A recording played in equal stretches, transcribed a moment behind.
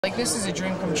Like, this is a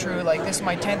dream come true. Like, this is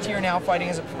my 10th year now fighting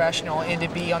as a professional, and to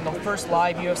be on the first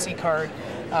live UFC card,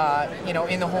 you know,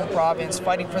 in the home province,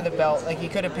 fighting for the belt, like, you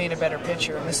could have painted a better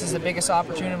picture. And this is the biggest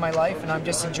opportunity in my life, and I'm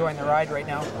just enjoying the ride right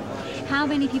now. How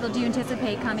many people do you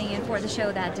anticipate coming in for the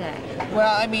show that day?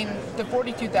 Well, I mean, the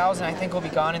 42,000 I think will be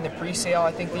gone in the pre-sale.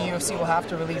 I think the UFC will have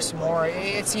to release some more.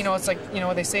 It's, you know, it's like, you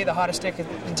know, they say the hottest stick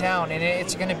in town, and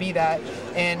it's going to be that.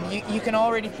 And you can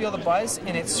already feel the buzz,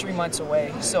 and it's 3 months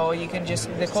away. So you can just,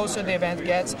 the closer the event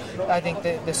gets, I think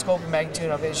the scope and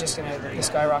magnitude of it is just going to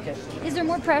skyrocket. Is there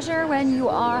more pressure when you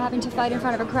are having to fight in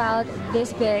front of a crowd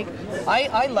this big?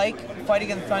 I like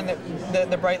fighting in front of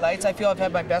the bright lights. I feel I've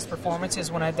had my best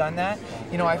performances when I've done that.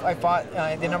 You know, I fought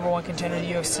the #1 contender in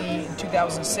the UFC in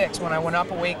 2006 when I went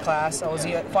up a weight class. I was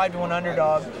a 5-1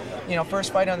 underdog. You know,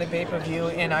 first fight on the pay-per-view,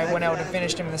 and I went out and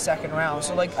finished him in the second round.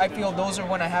 So, like, I feel those are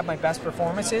when I have my best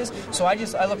performances. So I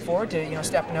look forward to, you know,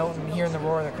 stepping out and hearing the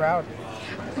roar of the crowd.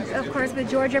 Of course, with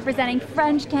George representing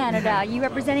French Canada, you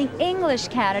representing English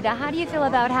Canada, how do you feel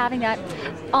about having that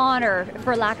honor,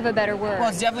 for lack of a better word? Well,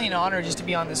 it's definitely an honor just to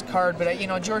be on this card, but you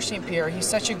know, George St. Pierre, he's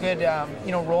such a good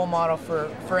you know, role model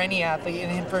for any athlete,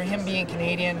 and for him being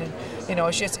Canadian, and you know,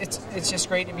 it's just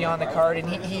great to be on the card, and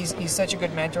he's such a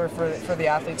good mentor for the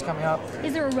athletes coming up.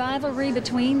 Is there a rivalry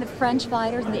between the French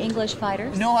fighters and the English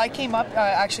fighters? No, I came up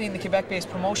actually in the Quebec-based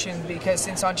promotion, because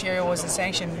since Ontario wasn't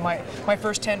sanctioned, my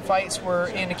first 10 fights were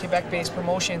in the Quebec-based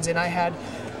promotions, and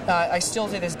I still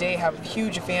to this day have a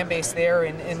huge fan base there,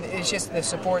 and it's just the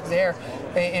support there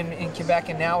in Quebec,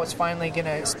 and now it's finally going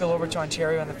to spill over to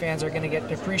Ontario, and the fans are going to get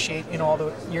to appreciate, you know, all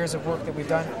the years of work that we've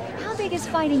done. How big is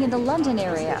fighting in the London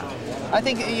area? I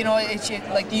think, you know, it's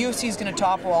like the UFC is going to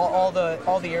topple all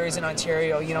the areas in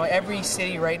Ontario. You know, every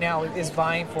city right now is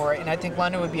vying for it, and I think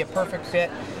London would be a perfect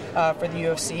fit for the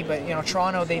UFC. But you know,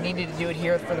 Toronto, they needed to do it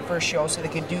here for the first show so they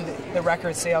could do the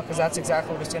record sale, because that's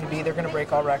exactly what it's going to be. They're going to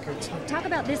break all records. Talk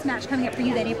about this match coming up for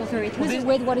you then, April 30th. Who's it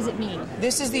with? What does it mean?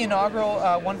 This is the inaugural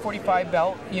 145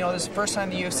 belt. You know, this is the first time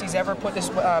the UFC's ever put this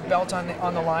belt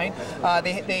on the line.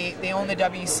 They own the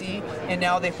WEC, and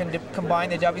now they can combine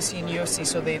the WEC and UFC,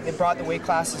 so they brought the weight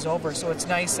classes over. So it's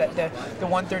nice that the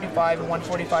 135 and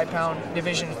 145 pound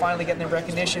division is finally getting the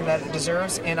recognition that it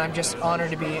deserves, and I'm just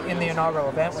honored to be in the inaugural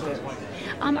event with it.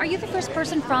 Are you the first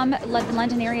person from the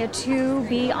London area to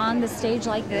be on the stage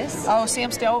like this? Oh,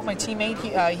 Sam Stout, my teammate,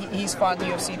 he's fought in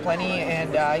the UFC plenty, and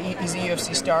he's a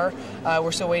UFC star.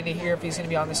 We're still waiting to hear if he's going to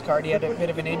be on this card. He had a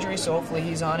bit of an injury, so hopefully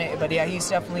he's on it. But yeah, he's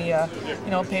definitely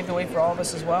you know, paved the way for all of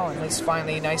us as well, and it's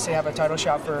finally nice to have a title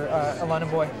shot for a London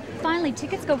boy. Finally,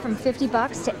 tickets go from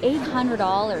 $50 to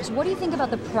 $800. What do you think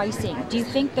about the pricing? Do you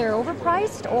think they're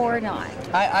overpriced or not?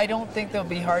 I don't think they'll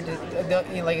be hard to.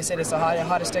 You know, like I said, it's the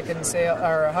hottest ticket in sale,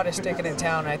 or hottest ticket in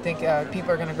town. I think people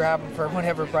are going to grab them for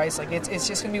whatever price. Like, it's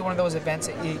just going to be one of those events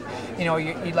that you know,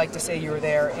 you'd like to say you were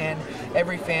there, and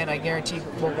every fan, I guarantee,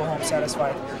 will go home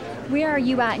satisfied. Where are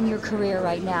you at in your career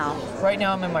right now? Right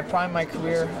now, I'm in my prime of my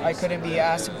career. I couldn't be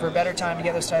asking for a better time to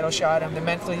get this title shot. I'm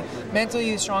mentally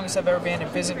the strongest I've ever been,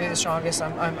 and physically the strongest.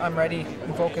 I'm ready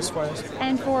and focused for this.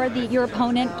 And for your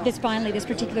opponent, this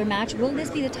particular match, will this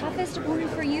be the toughest opponent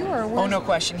for you, or what? Oh, no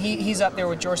question. He's up there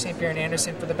with George St. Pierre and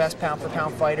Anderson for the best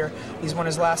pound-for-pound fighter. He's won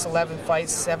his last 11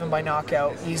 fights, 7 by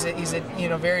knockout. He's a you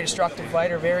know, very destructive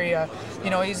fighter. Very you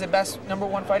know, he's the best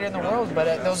 #1 fighter in the world.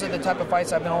 But those are the type of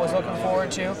fights I've been always looking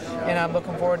forward to, and I'm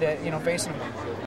looking forward to, you know, facing him.